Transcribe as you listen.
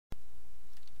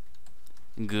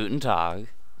Guten Tag.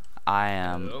 I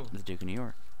am Hello. the Duke of New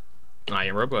York. I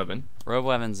am Roboevan.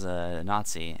 Roboevan's a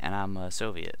Nazi, and I'm a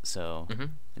Soviet, so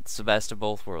it's the best of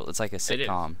both worlds. It's like a It is.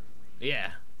 sitcom.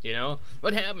 Yeah, you know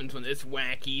what happens when this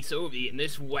wacky Soviet and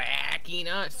this wacky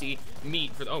Nazi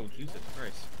meet for the? Oh, Jesus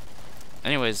Christ!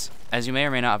 Anyways, as you may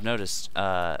or may not have noticed,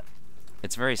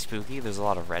 it's very spooky. There's a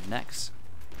lot of rednecks.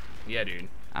 Yeah, dude.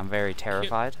 I'm very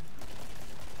terrified.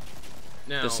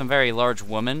 Now, There's some very large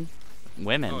women.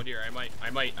 Oh dear, I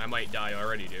might die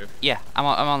already, dude. Yeah, I'm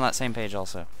on that same page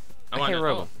also. I'm Okay, on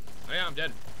Robo. Oh yeah, I'm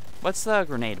dead. What's the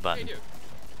grenade Hey, button? dude.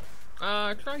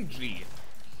 Try G.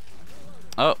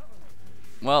 Oh,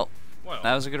 well, Well,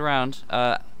 that was a good round.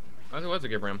 that was a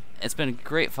good round. It's been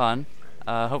great fun.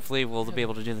 Hopefully we'll be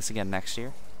able to do this again next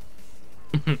year.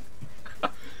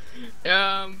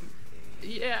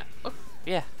 Yeah.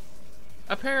 Yeah.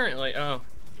 Apparently,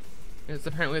 it's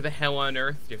apparently the hell on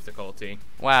earth difficulty.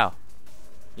 Wow.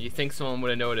 You think someone would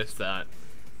have noticed that?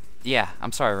 Yeah,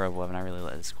 I'm sorry, Roboevan. I really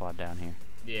let this squad down here.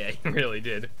 Yeah, you really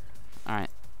did. Alright.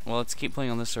 Well, let's keep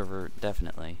playing on this server,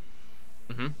 definitely.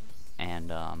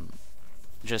 And,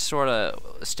 just sort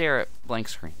of stare at blank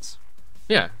screens.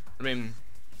 Yeah, I mean,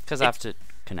 Because I have to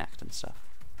connect and stuff.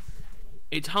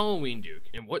 it's Halloween, Duke,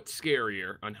 and what's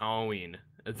scarier on Halloween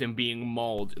than being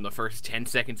mauled in the first 10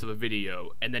 seconds of a video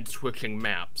and then switching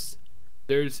maps?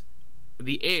 There's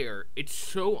the air. It's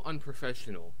so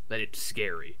unprofessional that it's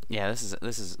scary. Yeah, this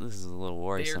is a little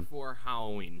worrisome. Therefore,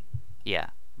 Halloween. Yeah,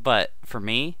 but for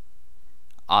me,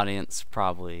 audience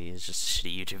probably is just a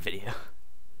shitty YouTube video.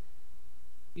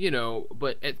 You know,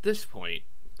 but at this point,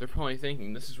 they're probably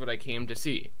thinking, this is what I came to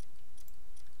see.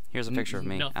 Here's a picture of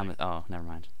me. Nothing. Oh, never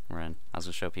mind. We're in. I was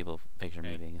gonna show people a picture of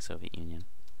me being a Soviet Union.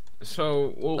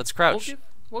 So, Let's crouch.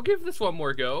 We'll give this one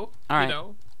more go. All right. You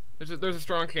know, there's a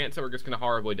strong chance that we're just gonna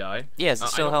horribly die. Yeah, is it I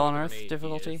still don't Hell know on what Earth grenade he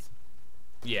difficulty? is.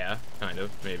 Yeah, kind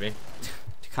of, maybe.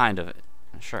 Kind of.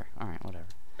 Sure. All right. Whatever.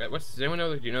 Does anyone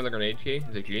know? Do you know the grenade key?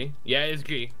 Is it G? Yeah, it's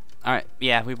G. All right.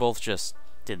 Yeah, we both just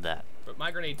did that. But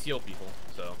my grenades heal people,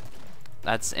 so.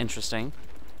 That's interesting.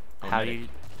 Oh, How medic.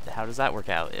 does that work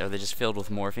out? Are they just filled with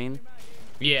morphine?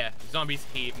 Yeah, zombies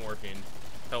hate morphine.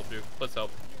 Help, dude. Let's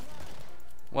help.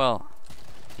 Well,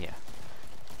 yeah.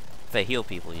 They heal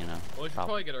people, you know. Well, we should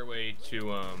probably get our way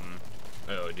to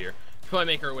Oh dear. Probably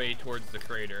make our way towards the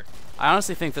crater. I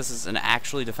honestly think this is an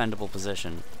actually defendable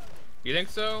position. You think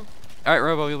so? All right,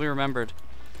 Robo, you'll be remembered.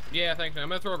 Yeah, thanks. I'm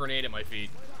gonna throw a grenade at my feet.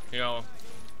 You know.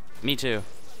 Me too.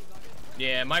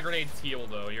 Yeah, my grenades heal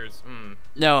though. Yours.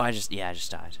 No, I just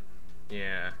died.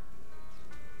 Yeah.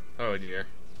 Oh dear.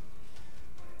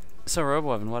 So,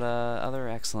 Roboevan, what other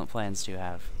excellent plans do you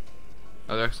have?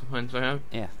 Other excellent plans I have?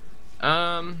 Yeah.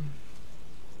 I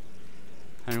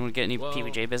want to get any Well-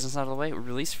 PBJ business out of the way. We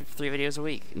release 3 videos a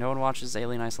week. No one watches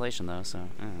Alien Isolation though, so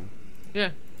I don't know.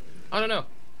 Yeah. I don't know.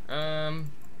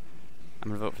 I'm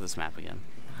gonna vote for this map again.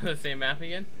 The same map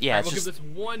again? Yeah, Alright, it's we'll just- give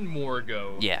this one more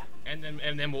go. Yeah, And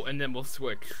then we'll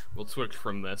switch. We'll switch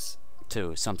from this.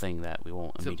 to something that we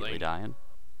won't immediately Something. die in.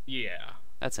 Yeah.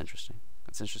 That's interesting.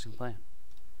 That's an interesting plan.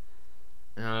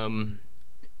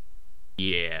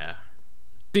 Yeah.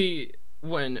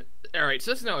 Alright,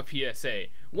 so this is now a PSA.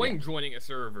 When joining a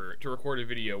server to record a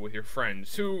video with your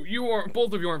friends, who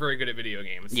both of you aren't very good at video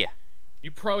games. Yeah.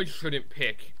 You probably shouldn't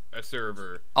pick a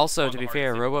server. Also, on to the be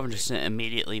fair, hardest Roboevan difficulty. just didn't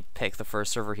immediately pick the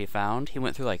first server he found. He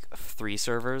went through like 3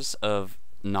 servers of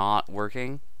not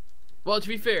working. Well, to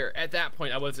be fair, at that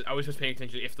point I was just paying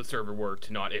attention if the server worked,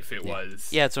 not if it was.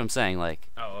 Yeah, that's what I'm saying. Like,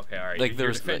 Oh, okay, alright. Like, You're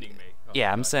there's, defending me. Oh,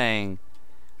 yeah, I'm God. saying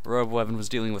Roboevan was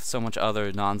dealing with so much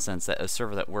other nonsense that a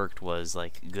server that worked was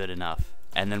like good enough,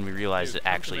 and then we realized Dude, it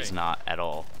come to actually is me. not at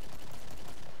all.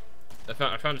 I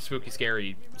found a spooky,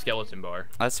 scary skeleton bar.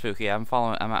 That's spooky. I'm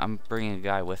bringing a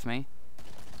guy with me.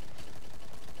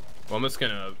 Well, I'm just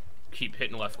gonna keep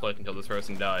hitting left click until this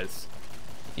person dies.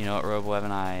 You know what,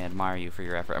 Roboevan, I admire you for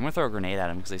your effort. I'm gonna throw a grenade at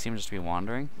him because they seem just to be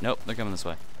wandering. Nope, they're coming this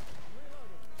way.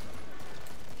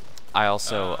 I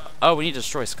also... oh, we need to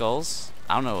destroy skulls?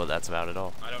 I don't know what that's about at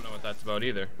all. I don't know what that's about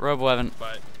either. Roboevan,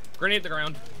 But grenade the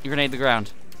ground. you grenade the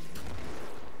ground.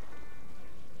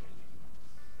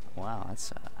 Wow,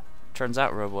 that's... turns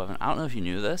out, Roboevan, I don't know if you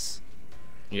knew this.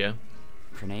 Yeah.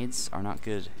 Grenades are not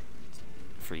good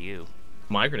for you.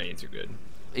 My grenades are good.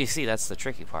 You see, that's the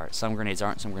tricky part. Some grenades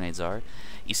aren't, some grenades are.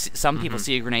 You see, some people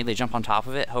see a grenade, they jump on top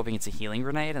of it, hoping it's a healing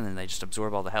grenade, and then they just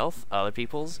absorb all the health. Other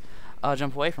people's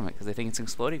jump away from it because they think it's an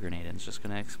exploding grenade, and it's just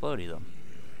gonna explode them.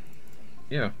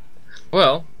 Yeah.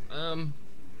 Well,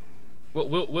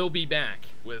 we'll be back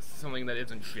with something that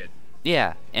isn't shit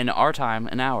Yeah, in our time,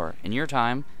 an hour. In your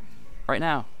time, right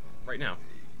now. right now.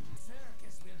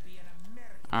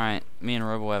 Alright, me and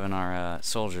Roboevan are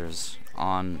soldiers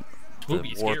on the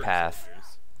Spooky, scary warpath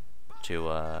soldiers. to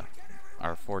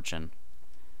our fortune.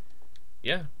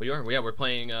 Yeah, we are. Yeah, we're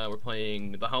playing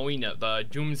the Halloween, the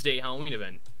Doomsday Halloween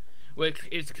event, which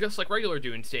is just like regular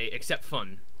Doomsday except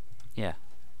fun. Yeah.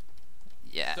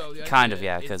 Yeah, So the kind of,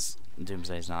 idea yeah, is- because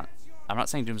Doomsday's not... I'm not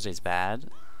saying Doomsday's bad,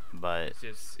 but...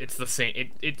 It's the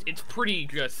same. It's pretty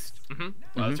just. Well,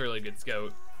 that's a really good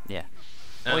scout. Yeah.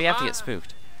 Well, you have to get ah!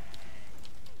 spooked.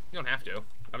 You don't have to.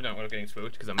 I've done it without getting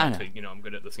spooked because I'm I know. actually, I'm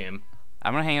good at this game.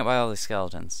 I'm gonna hang out by all these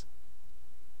skeletons.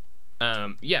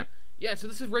 Yeah. Yeah, so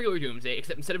this is regular Doomsday,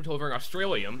 except instead of delivering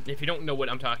Australium, if you don't know what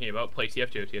I'm talking about, play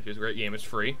TF2. TF2 is a great game, it's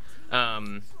free.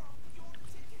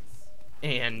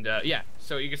 Yeah,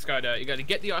 so you just gotta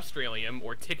get the Australium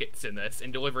or tickets in this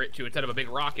and deliver it to, instead of a big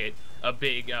rocket, a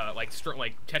big like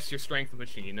test your strength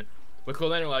machine, which will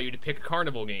then allow you to pick a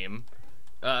carnival game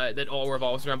that all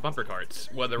revolves around bumper carts,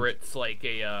 whether it's like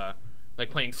a like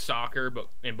playing soccer but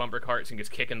in bumper carts and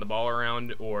just kicking the ball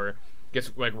around, or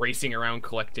just like racing around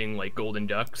collecting like golden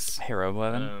ducks. Hey,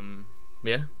 Roboevan.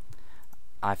 Yeah.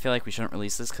 I feel like we shouldn't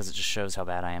release this because it just shows how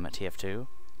bad I am at TF2.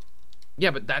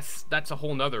 Yeah, but that's a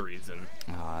whole nother reason.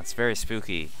 Oh, it's very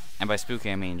spooky. And by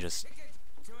spooky, I mean just...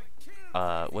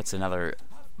 what's another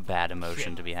bad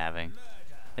emotion to be having?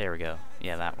 There we go.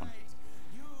 Yeah, that one.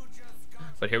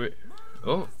 But here we...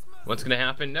 Oh, what's gonna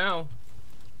happen now?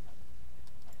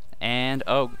 And,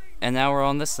 oh, and now we're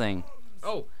on this thing.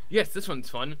 Oh, yes, this one's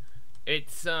fun.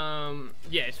 It's, yeah,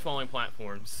 it's falling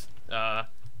platforms.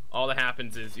 All that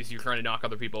happens is you're trying to knock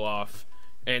other people off,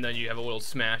 and then you have a little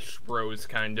Smash Bros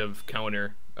kind of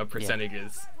counter of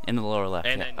percentages. In the lower left,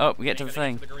 And yeah. then Oh, we get to you the gotta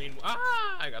thing. get to the green...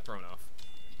 Ah! I got thrown off.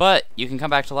 But you can come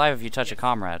back to life if you touch a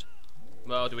comrade.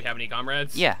 Well, do we have any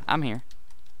comrades? Yeah, I'm here.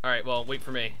 Alright, well, wait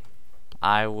for me.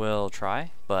 I will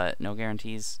try, but no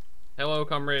guarantees. Hello,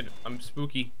 comrade. I'm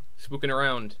spooking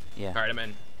around. Yeah. Alright, I'm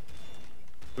in.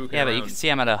 Spooking Yeah, but you around. can see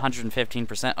I'm at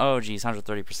 115%. Oh, geez,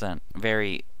 130%.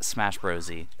 Very Smash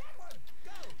Bros-y.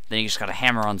 Then you just gotta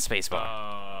hammer on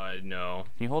spacebar. No.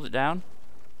 Can you hold it down?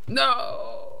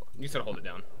 No! You said hold it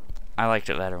down. I liked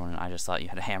it better when I just thought you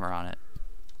had a hammer on it.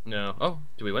 No. Oh,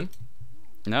 do we win?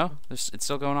 No, it's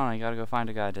still going on. I gotta go find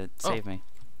a guy to save me.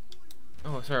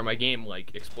 Oh, sorry, my game,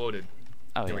 like, exploded.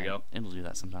 Oh, There yeah, we go. it'll do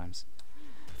that sometimes.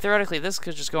 Theoretically, this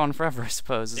could just go on forever, I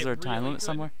suppose. Is It there a time really limit could.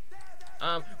 somewhere?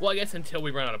 Well, I guess until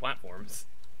we run out of platforms.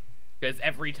 Because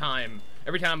every time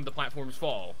the platforms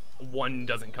fall, one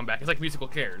doesn't come back. It's like musical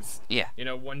chairs. Yeah. You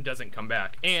know, one doesn't come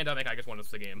back. And I think I just won us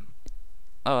the game.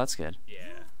 Oh, that's good. Yeah.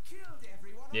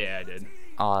 Yeah, I did.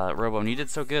 Robo, when you did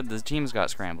so good, the teams got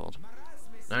scrambled.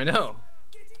 I know.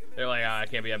 They're like, I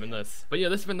can't be having this. But yeah,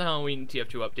 this has been the Halloween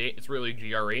TF2 update. It's really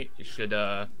GR8. You should,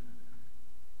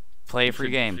 Play a free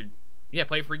game. Yeah,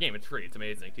 play a free game. It's free. It's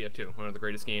amazing. TF2, one of the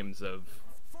greatest games of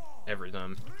every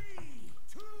time.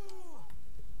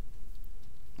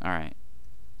 Alright.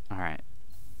 Alright.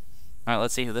 Alright,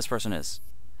 let's see who this person is.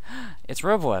 It's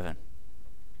Roboevan.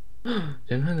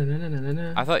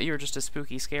 I thought you were just a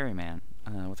spooky, scary man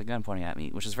with a gun pointing at me,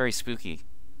 which is very spooky.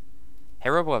 Hey,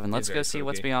 Roboevan, let's very go see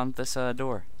what's spooky. beyond this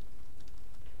door.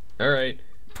 Alright.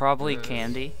 Probably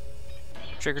candy.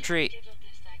 Trick or treat.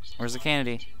 Where's the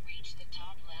candy?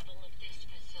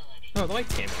 Oh, the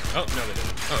lights came on. Oh, no, they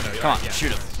didn't. Oh, no, you're Come on, right, yeah.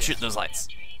 shoot him. Shoot those lights.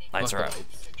 Lights are Fuck out.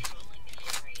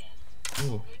 the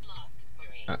lights. Ooh.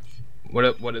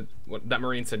 What that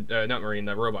Marine said, not Marine,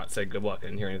 that robot said good luck. I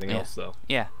didn't hear anything Yeah. else, though.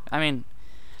 Yeah, I mean,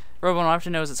 Robo, all I have to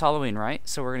know is it's Halloween, right?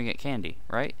 So we're gonna get candy,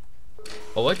 right?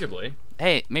 Allegedly.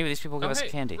 Hey, maybe these people give Oh, us hey,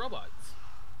 candy. robots.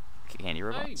 Candy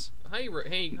robots. Hi,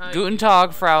 hi. Guten Tag,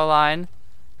 Fraulein.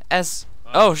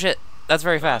 Oh shit, that's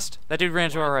very fast. That dude ran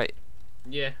to our right.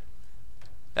 Yeah.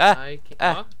 Ah, I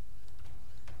can't.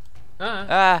 ah,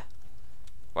 ah.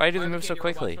 Why do they move so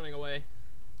quickly? Away?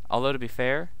 Although to be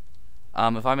fair,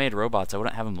 if I made robots, I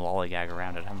wouldn't have them lollygag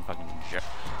around. I'd have them fucking jerk.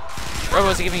 Robo,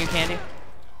 is he giving you candy?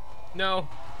 No,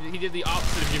 he did the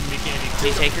opposite of giving me candy.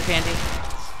 Did he take your candy?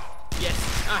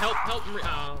 Yes. Help me.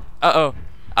 Uh-oh.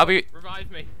 I'll be...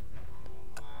 Revive me.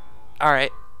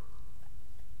 Alright.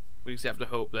 We just have to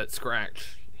hope that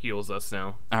Scratch heals us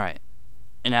now. Alright.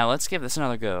 And now let's give this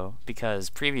another go, because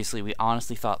previously we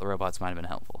honestly thought the robots might have been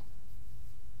helpful.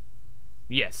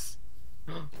 Yes.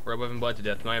 Roboevan bled to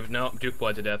death. No, Duke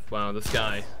bled to death. Wow, this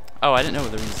guy. Oh, I didn't know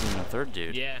there was even a third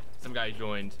dude. Yeah, some guy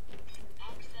joined.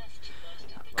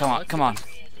 Come on, come on.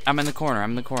 I'm in the corner,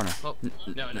 I'm in the corner. Oh,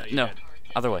 no, you're No, dead.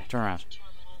 other way, turn around.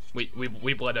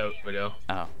 We bled out, Vigo.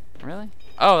 Oh, really?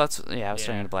 Oh, that's... Yeah, I was Yeah.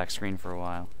 staring at a black screen for a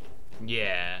while.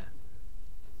 Yeah.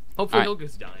 Hopefully Alright. he'll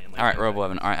just die. Alright,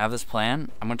 Roboevan. Alright, I have this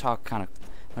plan. I'm gonna talk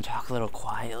a little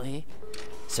quietly.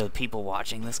 so people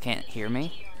watching this can't hear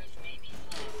me.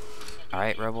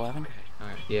 Alright, Roboevan?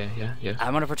 Alright, yeah.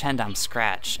 I'm gonna pretend I'm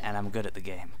Scratch, and I'm good at the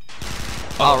game.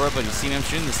 Oh, Robo, you see me? I'm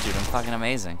shooting this dude. I'm fucking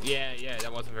amazing. Yeah,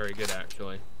 that wasn't very good,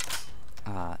 actually.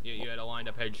 You had a lined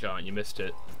up headshot and you missed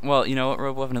it. Well, you know what,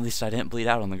 Roboevan? At least I didn't bleed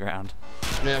out on the ground.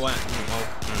 Yeah, well,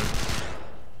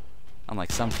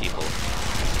 Unlike some people.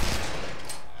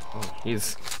 Oh,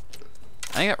 he's...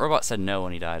 I think that robot said no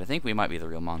when he died. I think we might be the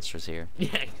real monsters here.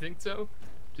 Yeah, you think so?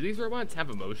 Do these robots have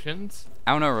emotions?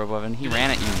 I don't know, Roboevan. He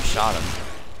ran at you and shot him.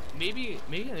 Maybe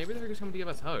they were just coming to give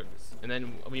us hugs, and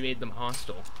then we made them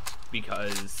hostile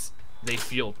because they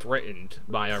feel threatened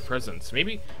by our presence.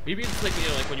 Maybe it's like, you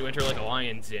know, like when you enter like a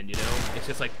lion's den, you know, it's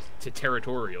just like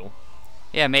territorial.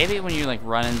 Yeah, maybe when you like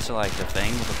run into like the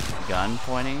thing with a gun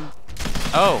pointing.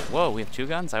 Oh, whoa, we have 2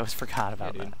 guns? I always forgot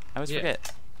about that. I always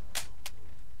forget.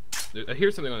 I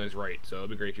hear something on his right, so it'd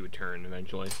be great if he would turn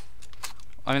eventually.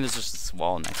 I mean, there's just this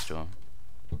wall next to him.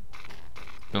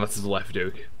 No, that's his left,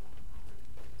 Duke.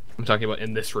 I'm talking about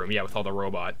in this room, yeah, with all the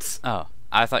robots. Oh,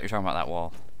 I thought you were talking about that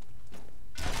wall.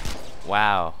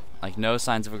 Wow, like no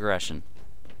signs of aggression.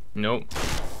 Nope,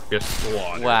 just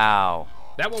slaughter. Wow.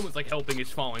 That one was like helping his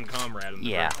fallen comrade. In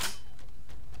the room.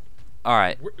 All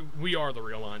right. We are the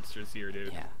real monsters here,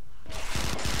 dude. Yeah.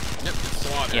 Yep,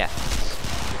 slaughter. Yeah.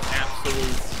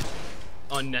 Absolute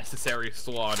unnecessary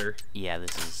slaughter. Yeah,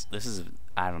 this is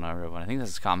I don't know, everyone. I think this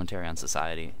is commentary on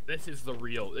society. This is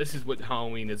this is what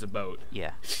Halloween is about.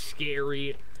 Yeah.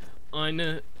 Scary,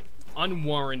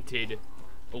 unwarranted,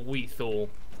 lethal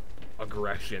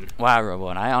aggression. Wow, Robo,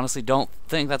 and I honestly don't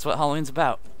think that's what Halloween's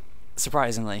about.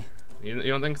 Surprisingly. You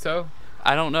don't think so?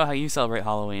 I don't know how you celebrate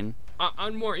Halloween.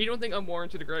 You don't think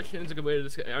unwarranted aggression is a good way to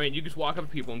describe? I mean, you just walk up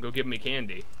to people and go give me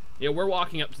candy. You know, we're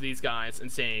walking up to these guys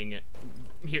and saying,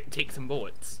 "Here, take some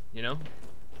bullets." You know?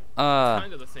 It's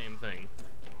kind of the same thing.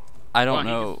 I don't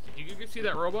know. Did you see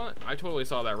that robot? I totally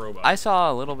saw that robot. I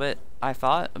saw a little bit. I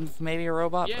thought maybe a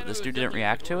robot, yeah, but no, this dude didn't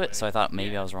react to it, so I thought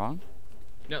maybe I was wrong.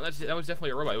 No, that was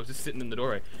definitely a robot. It was just sitting in the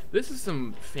doorway. This is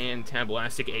some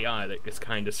fantablastic AI that just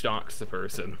kind of stalks the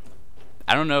person.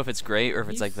 I don't know if it's great or if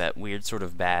it's like that weird sort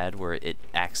of bad where it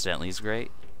accidentally is great.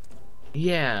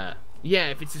 Yeah. Yeah,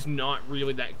 if it's just not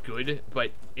really that good,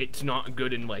 but it's not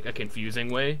good in like a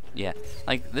confusing way. Yeah.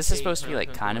 Like this is supposed to be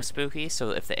like kind of spooky,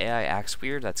 so if the AI acts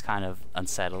weird, that's kind of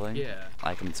unsettling. Yeah.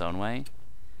 Like in its own way.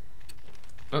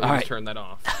 Oh, let's turn that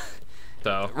off.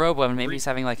 So Roboevan, maybe he's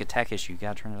having like a tech issue. You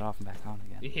gotta turn it off and back on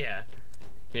again. Yeah.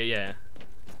 Yeah.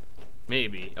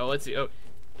 Maybe. Oh, let's see. Oh.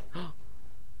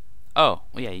 Oh,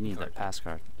 well, yeah, you need that pass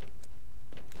card.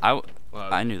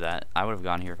 I knew that. I would have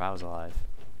gone here if I was alive.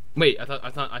 Wait, I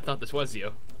thought this was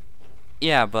you.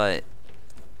 Yeah, but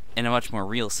in a much more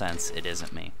real sense, it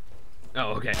isn't me.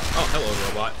 Oh, okay. Oh, hello,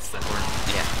 robots. That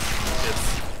Yeah.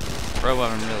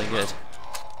 Roboevan really good.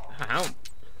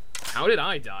 How did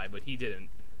I die, but he didn't?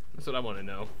 That's what I want to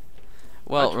know.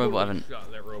 Well, Roboevan.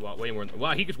 That robot way more than...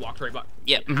 Wow, he just walked right by.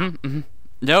 Yep.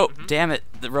 Nope. Damn it.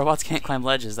 The robots can't climb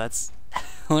ledges. That's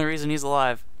the only reason he's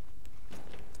alive.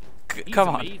 Come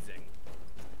on. Amazing.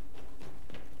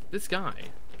 This guy.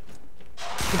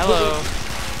 Hello.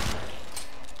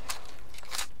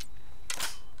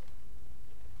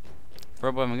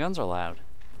 Roboevan guns are loud.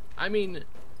 I mean,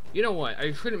 you know what?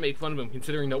 I shouldn't make fun of him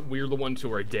considering that we're the ones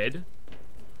who are dead.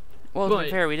 Well, to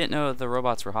be fair, we didn't know the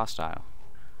robots were hostile.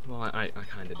 Well, I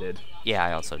kind of did. Yeah,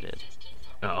 I also did.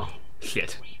 Oh,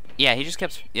 shit. Yeah, he just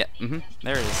kept... Yeah,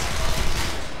 there it is.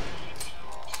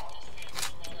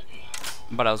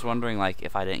 But I was wondering, like,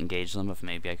 if I didn't engage them, if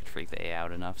maybe I could freak the AI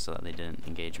out enough so that they didn't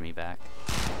engage me back.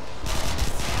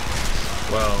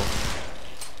 Well...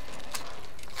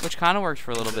 Which kind of worked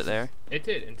for a little bit there. It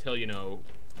did, until, you know,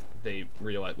 they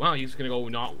realized, wow, he's gonna go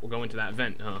into that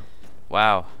vent, huh?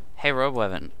 Wow. Hey,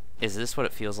 Roboevan, is this what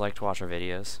it feels like to watch our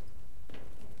videos?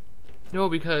 No,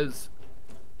 because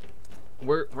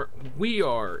we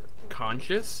are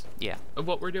conscious of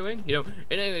what we're doing, you know.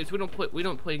 And anyways, we don't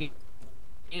play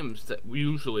games that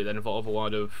involve a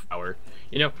lot of power,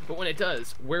 you know. But when it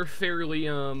does, we're fairly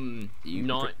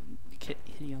not.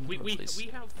 We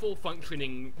have full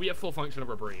functioning. We have full function of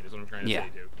our brain, is what I'm trying to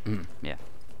say, dude. Yeah.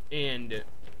 And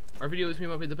our videos may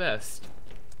not be the best.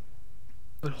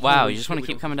 Wow, you just want to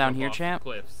keep coming down here, champ?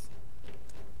 Cliffs.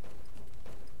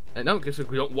 No, because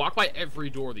we don't walk by every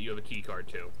door that you have a key card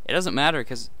to. It doesn't matter,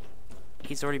 because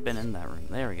he's already been in that room.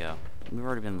 There we go. We've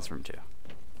already been in this room, too.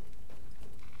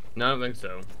 No, I don't think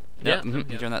so. Yep,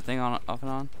 you turn that thing on, off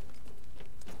and on.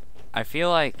 I feel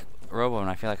like, Robo, and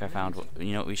I found,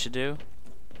 you know what we should do?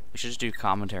 We should just do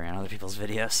commentary on other people's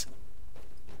videos.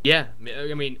 Yeah,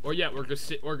 I mean, or yeah, we're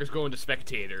just going to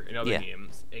spectator in other Yeah.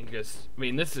 games and just. I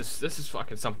mean, this is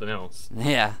fucking something else.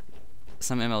 Yeah,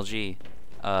 some MLG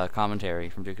commentary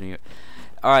from Duke of New York.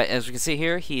 All right, as we can see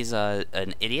here, he's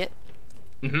an idiot.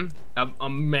 A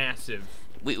massive.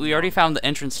 We already found the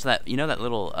entrance to that. You know that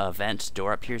little vent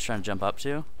door up here he's trying to jump up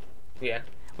to? Yeah.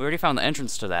 We already found the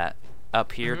entrance to that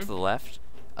up here to the left.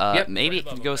 Yep, Maybe right he could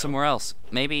above go him now. somewhere else.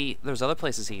 Maybe there's other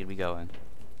places he could be going.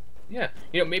 Yeah.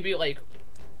 You know, maybe like,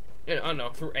 I don't know,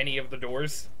 through any of the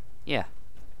doors. Yeah.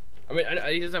 I mean,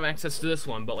 he doesn't have access to this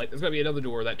one, but like, there's gonna be another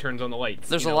door that turns on the lights.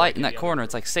 There's you a know, light like in that the corner. other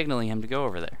It's like signaling him to go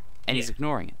over there, and he's Yeah.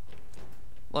 ignoring it.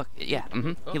 Look, yeah,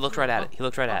 he looked oh, right at oh, it. He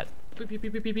looked right at it. Beep beep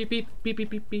beep beep beep beep beep beep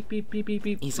beep beep beep beep beep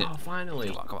beep. He's Oh, finally.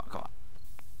 Come on, come on, come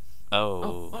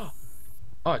on.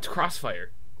 Oh, it's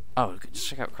Crossfire. Oh, just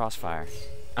check out Crossfire.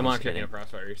 I'm just on checking kidding. out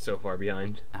Crossfire. You're so far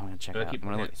behind. I'm gonna check I'm out. gonna keep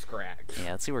I'm gonna look. scratch.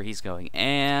 Yeah, let's see where he's going.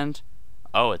 And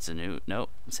oh, it's a new. Nope,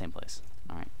 same place.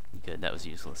 All right, good. That was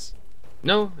useless.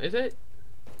 No, is it?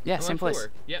 Yeah, I'm same not place.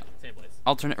 sure. Yeah, same place.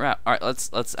 Alternate route. All right, let's.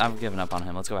 I'm giving up on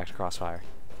him. Let's go back to Crossfire.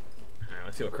 Alright,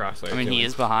 let's see what Crossfire. I mean, he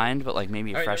is behind, but like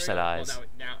maybe a Alright, fresh there set we of go. eyes.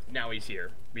 Well, now he's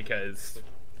here because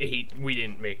we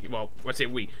didn't make. Well, let's say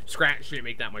we Scratch didn't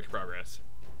make that much progress.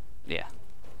 Yeah.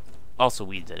 Also,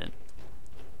 we didn't.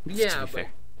 To Yeah, be but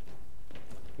fair.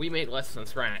 we made less than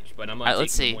Scratch, but I'm not All right,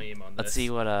 let's taking see. blame on this. Let's see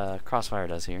what Crossfire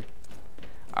does here.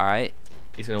 All right.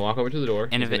 He's gonna walk over to the door.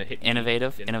 He's gonna hit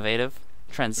Innovative, me. innovative,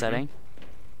 trend setting.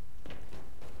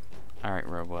 All right,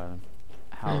 Roboevan.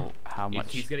 How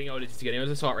much? He's getting out. He's getting out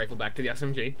his assault rifle back to the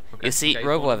SMG. Okay. You see, okay,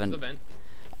 going to Roboevan. the vent.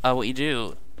 What you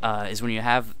do is when you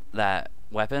have that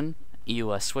weapon,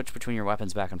 you switch between your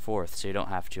weapons back and forth, so you don't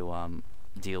have to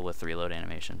deal with the reload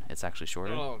animation. It's actually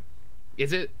shorter, Oh,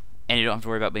 is it? and you don't have to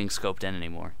worry about being scoped in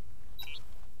anymore.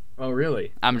 Oh,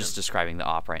 really? I'm just describing the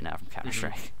op right now from Counter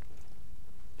Strike.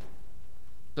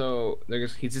 So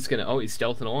he's just gonna. Oh, he's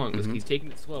stealthing along because Mhm. he's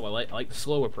taking it slow. I like the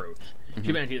slow approach.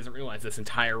 Too bad he doesn't realize this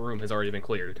entire room has already been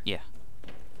cleared. Yeah.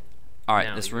 All right,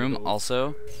 Now this you room go-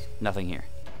 also nothing here.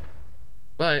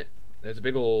 But there's a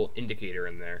big old indicator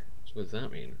in there. So what does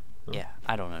that mean? Oh. Yeah,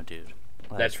 I don't know, dude.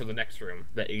 Like, That's for the next room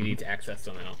that you need to access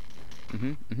somehow.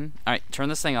 All right, turn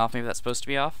this thing off. Maybe that's supposed to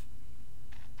be off.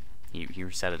 You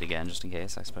reset it again just in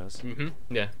case, I suppose.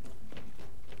 Yeah.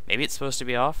 Maybe it's supposed to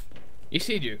be off. You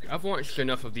see, Duke, I've watched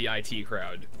enough of the IT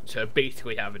crowd to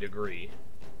basically have a degree,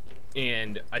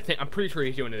 and I'm pretty sure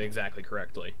he's doing it exactly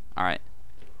correctly. All right.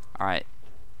 All right.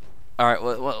 All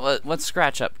right. What's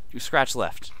Scratch up? Scratch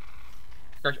left.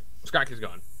 Scratch is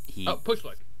gone. He. Oh, push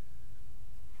click.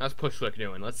 How's push click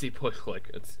doing? Let's see push click.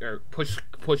 Or push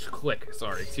click.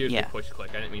 Sorry, excuse me, Yeah. push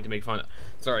click. I didn't mean to make fun of.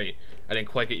 Sorry, I didn't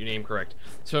quite get your name correct.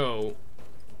 So,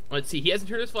 let's see. He hasn't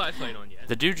turned his flashlight on yet.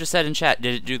 The dude just said in chat,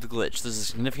 did it do the glitch? There's a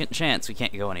significant chance we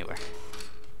can't go anywhere.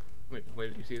 Wait, where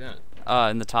did you see that?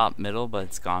 In the top middle, but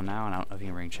it's gone now, and I don't know if you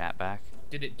can bring chat back.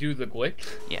 Did it do the glitch?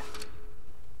 Yeah.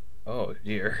 Oh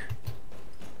dear.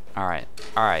 All right.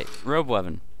 All right.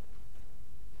 Roboevan.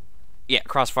 Yeah,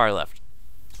 Crossfire left.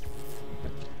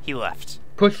 He left.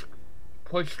 Push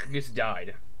just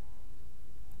died.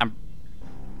 All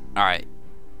right.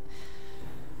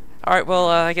 All right. Well,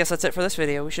 I guess that's it for this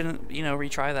video. We shouldn't,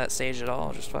 retry that stage at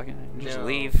all. Just fucking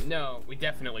leave. No, we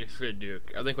definitely should,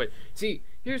 Duke. I think. See,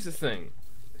 here's the thing.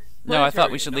 No, I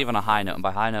thought we Planetary- should no. leave on a high note, and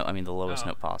by high note I mean the lowest Oh.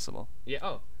 note possible. Yeah.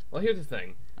 Oh, well, here's the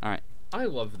thing. All right. I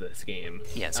love this game.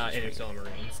 Yeah, it's pretty Interstellar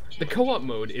Marines. The co-op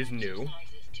mode is new.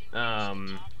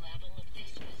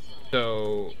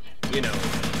 So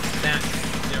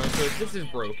so if this is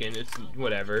broken, it's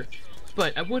whatever.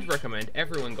 But I would recommend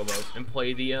everyone go out and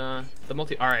play the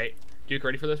multi. All right, Duke,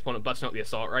 ready for this? Want to bust out the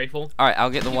assault rifle? All right. I'll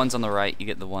get the ones on the right. You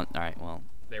get the one. All right. Well.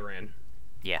 They ran.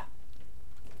 Yeah.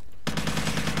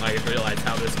 I realize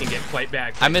how this can get quite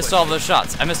bad. I missed all those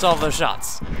shots.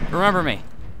 Remember me.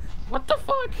 What the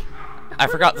fuck? I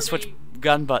forgot the Remember switch me.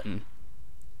 gun button.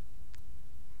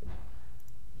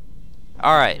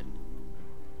 All right.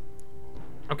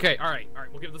 Okay, all right.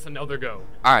 We'll give this another go.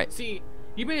 All right. See,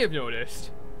 you may have noticed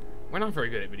we're not very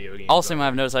good at video games. Also, you might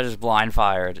have noticed I just blind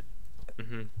fired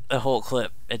Mm-hmm. the whole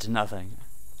clip into nothing.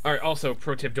 All right. Also,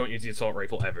 pro tip: don't use the assault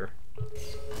rifle ever. All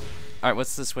right.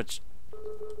 What's the switch?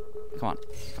 Come on.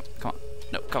 Come on.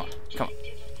 No. Come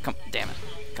on. Damn it.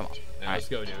 Come on. Yeah, All let's right.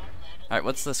 go, dude. All right.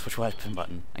 What's the switch weapon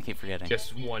button? I keep forgetting.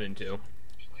 Just 1 and 2.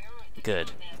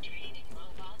 Good.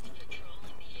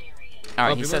 All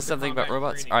right. Oh, He we says went to something about combat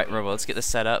robots. training. All right, Robo. Let's get this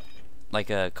set up like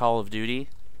a Call of Duty.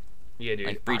 Yeah, dude.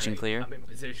 Like breach and clear? I'm in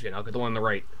position. I'll get the one on the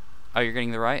right. Oh, you're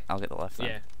getting the right. I'll get the left. Then.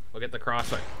 Yeah. We'll get the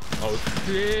crossfire. Oh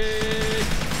shit!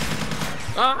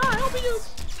 Ah, help me, you!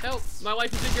 Help! My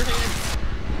life is in your hands.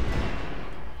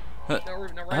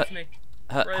 No, res me.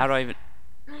 How do I even...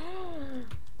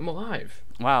 I'm alive.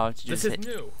 Wow, you This just is hit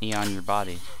new. E on your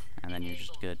body, and then you're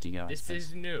just good to go. This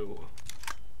is new.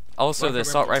 Also, Well, the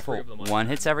assault remember, rifle three of them on one time.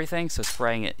 hits everything, so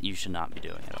spraying it you should not be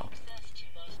doing at all.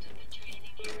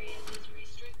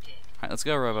 Alright, let's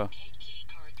go, Robo.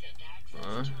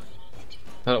 I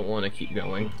don't want to keep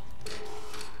going.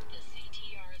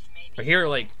 I hear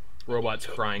like robots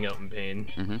crying out in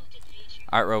pain.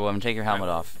 Alright, Robo, I'm gonna take your helmet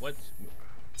off. What?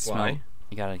 Smell. Why?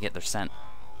 You gotta get their scent.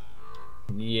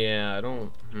 Yeah, I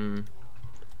don't.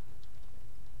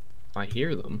 I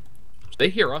hear them. They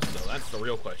hear us though. That's the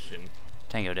real question.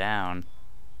 Tango down.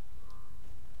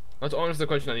 That's honestly the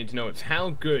question I need to know. It's how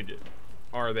good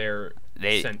are their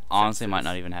They honestly might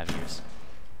not even have ears.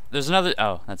 There's another.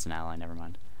 Oh, that's an ally. Never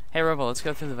mind. Hey, Robo, let's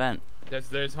go through the vent.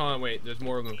 There's hold on, wait. There's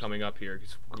more of them coming up here.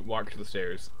 Just walk to the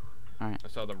stairs. Alright. I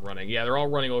saw them running. Yeah, they're all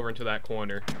running over into that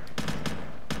corner.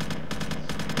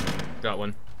 Got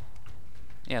one.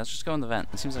 Yeah, let's just go in the vent.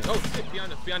 It seems like. Oh shit!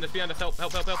 Behind us! Behind us! Behind us! Help!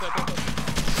 Help! Help! Help! Help!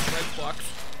 Help! Red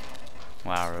blocks.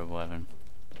 Wow, Roboevan.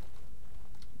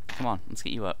 Come on, let's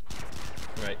get you up.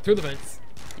 All right, through the vents.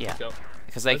 Yeah, Let's go.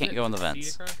 because they Wasn't can't it go in the see vents.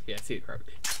 it across? Yeah, see it across.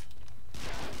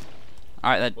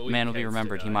 Alright, that Well, we man will be can't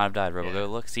remembered. see He that. might have died. Robo, Yeah. go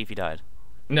look, see if he died.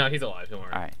 No, he's alive. Don't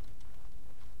worry. Alright.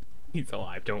 He's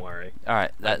alive. Don't worry.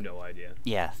 Alright, I have that. no idea.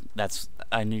 Yeah, that's.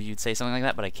 I knew you'd say something like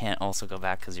that, but I can't also go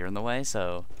back because you're in the way,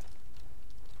 so.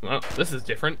 Well, this is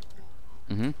different.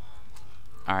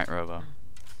 Alright, Robo.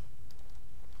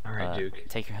 All right, Duke.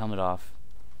 Take your helmet off.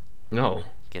 No.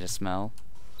 Get a smell.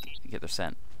 Get their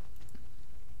scent.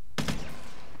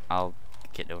 I'll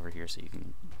get over here so you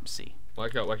can see.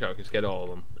 Watch out! Watch out! Just get all of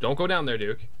them. Don't go down there,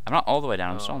 Duke. I'm not all the way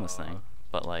down. I'm still on this thing,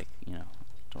 but like, you know,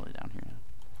 totally down here now.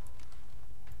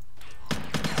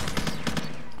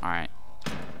 Alright.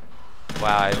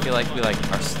 Wow, I feel like we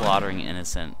are slaughtering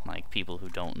innocent people who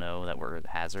don't know that we're a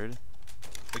hazard.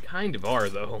 We kind of are,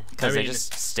 though. Because I they mean,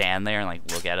 just stand there and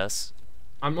look at us.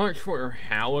 I'm not sure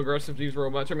how aggressive these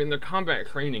robots are. I mean, they're combat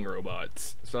training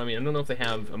robots. So, I mean, I don't know if they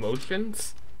have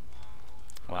emotions.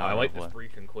 Wow, I like this what-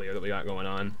 breach and clear that we got going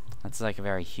on. That's like a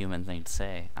very human thing to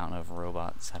say. I don't know if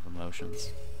robots have emotions.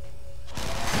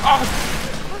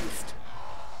 Oh, Christ!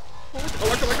 Oh,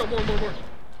 watch out, more.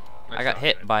 I got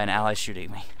hit by an ally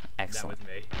shooting me. That Excellent. was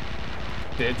me.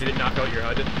 Did it knock out your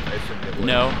HUD? I assumed it would.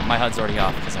 No, my HUD's already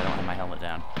off because I don't have my helmet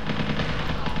down.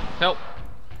 Help!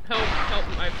 Help!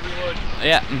 I have to reload.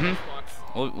 Yeah, Box.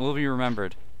 We'll be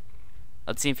remembered.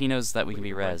 Let's see if he knows that we can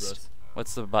be Revive rezzed. us.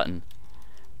 What's the button?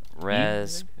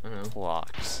 Res I don't know.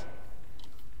 blocks.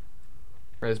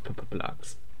 Res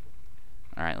blocks.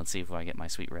 Alright, let's see if I get my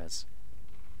sweet res.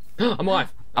 I'm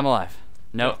alive. I'm alive.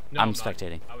 No, No, I'm not.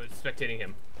 spectating. I was spectating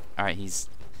him. Alright, he's...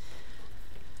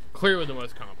 Clearly the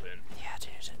most competent. Yeah,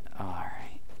 dude.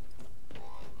 Alright.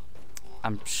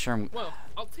 I'm sure I'm... Well,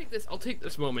 I'll take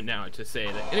this moment now to say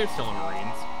that Interstellar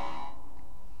Marines,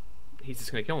 he's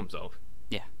just gonna kill himself.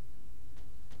 Yeah.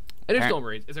 Interstellar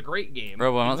Marines is a great game.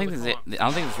 Robo, I don't even think though these, I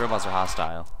don't think these robots are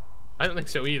hostile. I don't think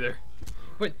so either.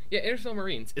 But yeah, Interstellar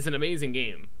Marines is an amazing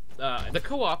game. The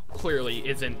co-op clearly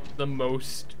isn't the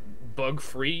most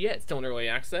bug-free yet. It's still in early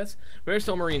access. But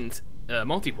Interstellar Marines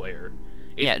multiplayer.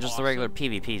 is Yeah, just the regular awesome.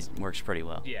 PvP works pretty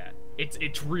well. Yeah,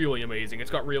 it's really amazing.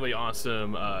 It's got really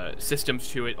awesome systems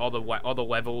to it. All the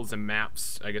levels and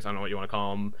maps, I guess I don't know what you want to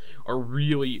call them, are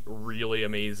really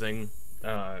amazing.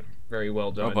 Very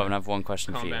well done. Robo, I have one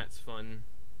question for you. Combat's fun.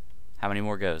 How many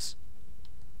more goes?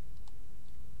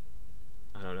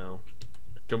 I don't know.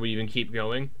 Should we even keep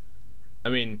going? I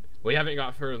mean, we haven't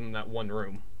got further than that one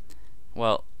room.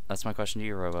 Well, that's my question to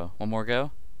you, Robo. One more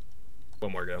go?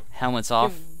 One more go. Helmet's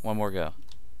off. One more go.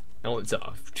 Helmet's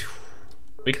off.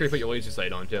 Make sure you put your laser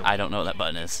sight on too. I don't know what that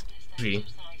button is. G.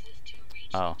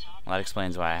 Oh, well, that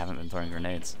explains why I haven't been throwing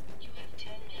grenades.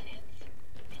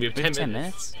 We have We 10 have 10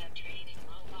 minutes. minutes?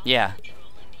 Yeah.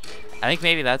 I think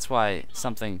maybe that's why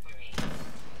something...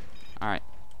 Alright.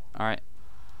 Alright.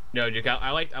 No, Duke,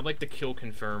 I like the kill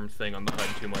confirm thing on the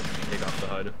HUD too much if you take off the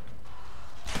HUD.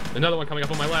 Another one coming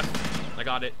up on my left. I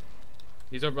got it.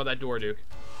 He's over by that door, Duke.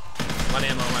 One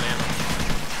ammo.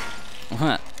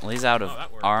 Well, he's out of Oh,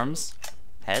 that worked. arms.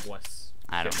 Head? Less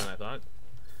I don't shit know. than I thought.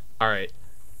 Alright.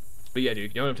 But yeah,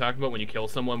 Duke, you know what I'm talking about when you kill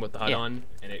someone with the HUD Yeah. on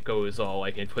and it goes all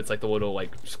it puts the little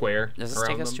square Does this around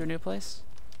take us them? to a new place?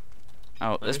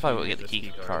 Oh, this is think probably what we we get the need key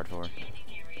this key card card.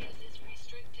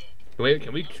 for. Wait,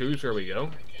 can we choose where we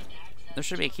go? There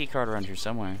should be a key card around here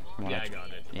somewhere. from what Yeah, I got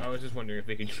it. Yeah. I was just wondering if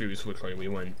we can choose which way we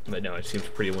went, but no, it seems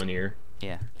pretty linear.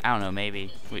 Yeah. I don't know,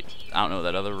 maybe. I don't know what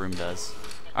that other room does.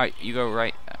 Alright, you go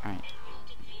right. Alright.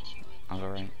 I'll go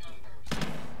right.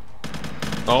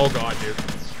 Oh god, dude.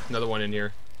 Another one in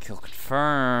here. Kill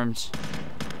confirmed.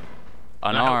 No,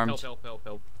 Unarmed.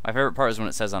 Help. My favorite part is when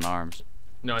it says unarmed.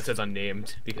 No, it says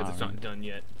unnamed because it's not Alright. done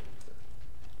yet.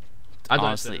 I thought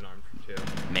Honestly, it said unarmed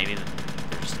too. maybe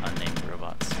they're just unnamed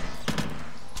robots.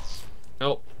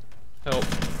 Help. I'm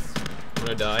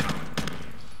gonna die.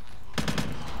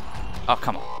 Oh,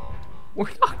 come on. We're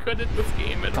not good at this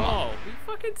game at all. We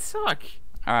fucking suck.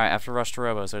 Alright, I have to rush to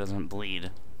Robo so it doesn't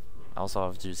bleed. I also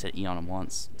have to just hit E on him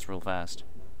once. It's real fast.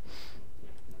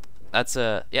 That's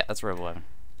yeah, that's Roboevan.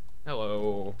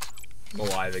 Hello. I'm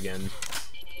alive again.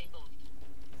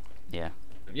 Yeah.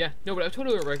 Yeah, no, but I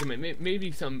totally would recommend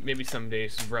maybe someday,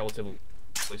 relatively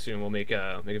soon, we'll make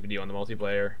a video on the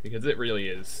multiplayer, because it really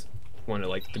is one of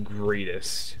like the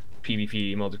greatest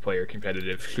PvP multiplayer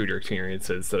competitive shooter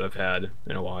experiences that I've had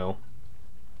in a while.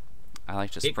 I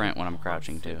like to sprint when I'm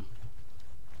crouching too.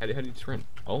 How do you sprint?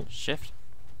 Oh, Shift?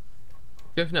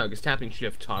 shift no, because tapping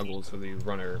shift toggles for the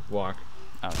runner walk.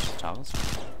 Oh, it just toggles?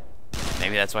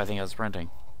 Maybe that's why I think I was sprinting.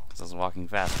 Because I was walking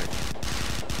faster.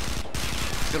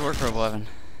 Good work, Roboevan.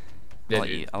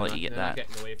 I'll let you get that. Not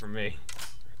getting away from me.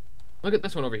 Look at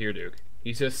this one over here, Duke.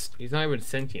 He's not even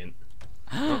sentient.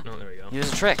 Oh, no, there we go. He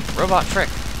was a trick. Robot trick.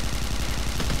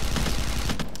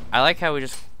 I like how we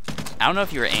just... I don't know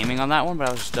if you were aiming on that one, but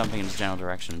I was just dumping in his general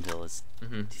direction until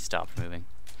he stopped moving.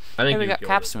 I think Hey, we got you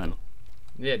killed it, Capsman.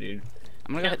 though. Yeah, dude.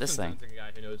 I'm gonna go hit this thing. Sounds like a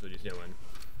guy who knows what he's doing.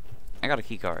 I got a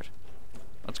key card.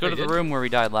 Let's go Oh, to you the did? room where we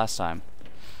died last time.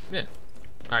 Yeah.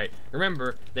 Alright,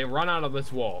 remember, they run out of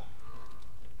this wall.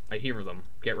 I hear them.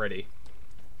 Get ready.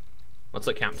 Let's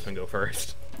let Capsman go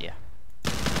first. Yeah.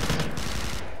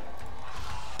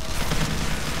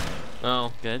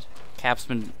 Oh, Good.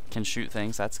 Capsman can shoot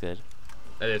things. That's good.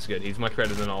 that is good. He's much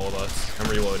better than all of us. I'm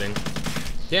reloading.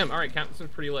 Damn, alright,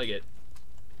 Capsman's pretty legged.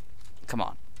 Come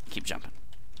on. Keep jumping.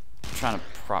 I'm trying to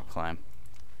prop climb.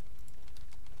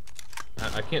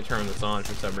 I can't turn this on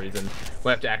for some reason.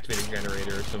 We'll have to activate a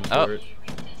generator or some Oh. sort.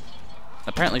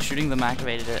 Apparently shooting them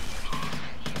activated it.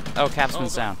 Oh,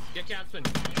 Capsman's down. Get Capsman!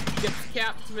 Get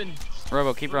Capsman!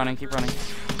 Robo, keep running, keep running.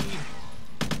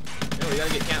 No, we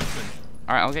gotta get Capsman.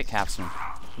 Alright, I'll get Capsman.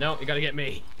 No, you gotta get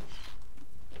me.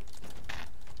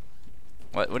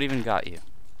 What even got you?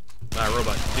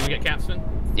 Robot. Did we get Capsman?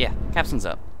 Yeah, Capsman's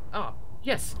up. Oh,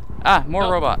 yes. Ah, more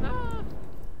Oh, robot. ah.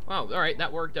 Wow, alright,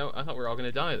 that worked out. I thought we were all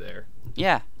gonna die there.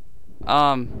 Yeah.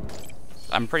 I'm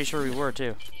pretty sure we were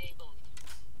too.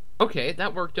 Okay,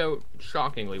 that worked out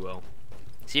shockingly well.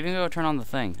 See if you can go turn on the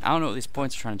thing. I don't know what these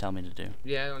points are trying to tell me to do.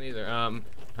 Yeah, I don't either. I'm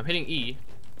hitting E.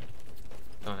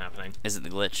 Not happening. Is it the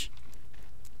glitch?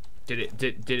 Did it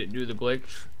do the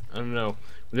glitch? I don't know.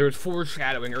 There was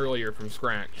foreshadowing earlier from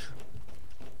scratch.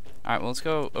 Alright, well, let's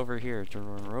go over here to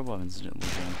Roboevan's doing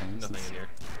things. Nothing in here.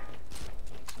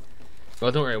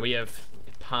 Well, don't worry. We have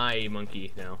Pie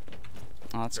Monkey now.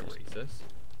 Oh, that's So good. racist.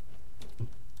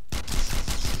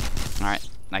 Alright,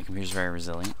 my computer's very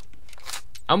resilient.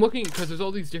 I'm looking because there's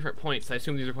all these different points. I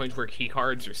assume these are points where key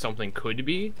cards or something could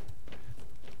be.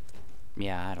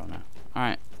 Yeah, I don't know.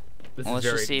 Alright, This well, is let's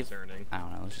very just see. concerning. I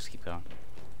don't know, let's just keep going.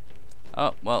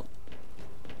 Oh, well.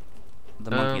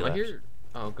 The monkey left.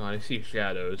 Oh god, I see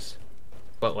shadows.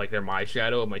 But like they're my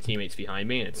shadow and my teammates behind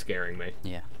me and it's scaring me.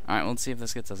 Yeah. Alright, well, let's see if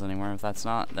this gets us anywhere. If that's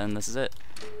not, then this is it.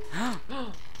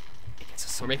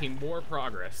 We're making more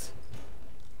progress.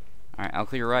 Alright, I'll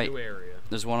clear right. New area.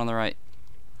 There's one on the right.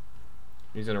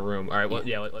 He's in a room. Alright, well,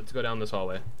 yeah, let's go down this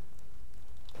hallway.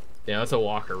 Yeah, that's a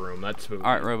locker room. That's spooky.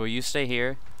 Alright, Robo, you stay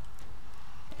here.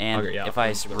 And Okay, yeah, if I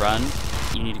I'll go run,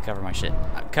 you need to cover my shit.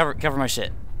 Cover my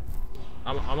shit.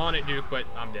 I'm on it, Duke, but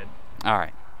I'm dead.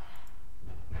 Alright.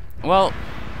 Well,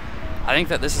 I think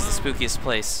that this is the spookiest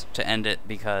place to end it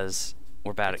because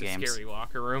we're bad It's at a games. scary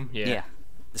locker room. Yeah.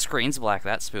 The screen's black.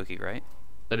 That's spooky, right?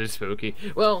 That is spooky.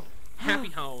 Well, happy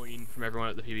Halloween from everyone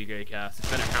at the PBJCast. It's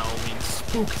been a Halloween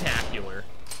spooktacular.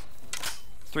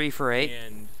 3 for 8.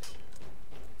 And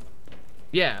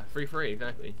yeah, free,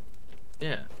 exactly.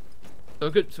 Yeah. So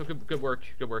good work,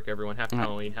 everyone. Happy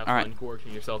Halloween. Have fun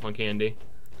gorging yourself on candy.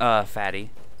 Fatty.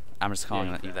 I'm just calling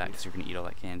Yeah, you that fatty. because you're gonna eat all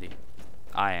that candy.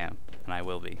 I am, and I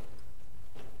will be.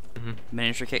 Mhm.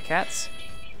 Miniature Kit Kats.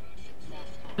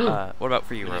 What about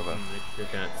for you, Robo? Good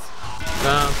cats.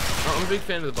 I'm a big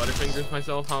fan of the Butterfingers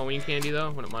myself. Halloween candy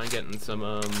though. Wouldn't mind getting some.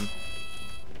 I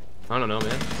don't know,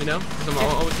 man. You know, I'm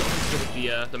always good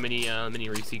with the mini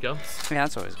Reese cups. Yeah,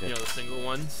 that's always good. You know, the single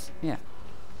ones. Yeah.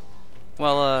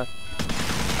 Well,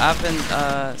 I've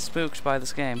been spooked by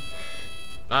this game.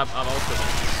 I've also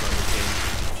been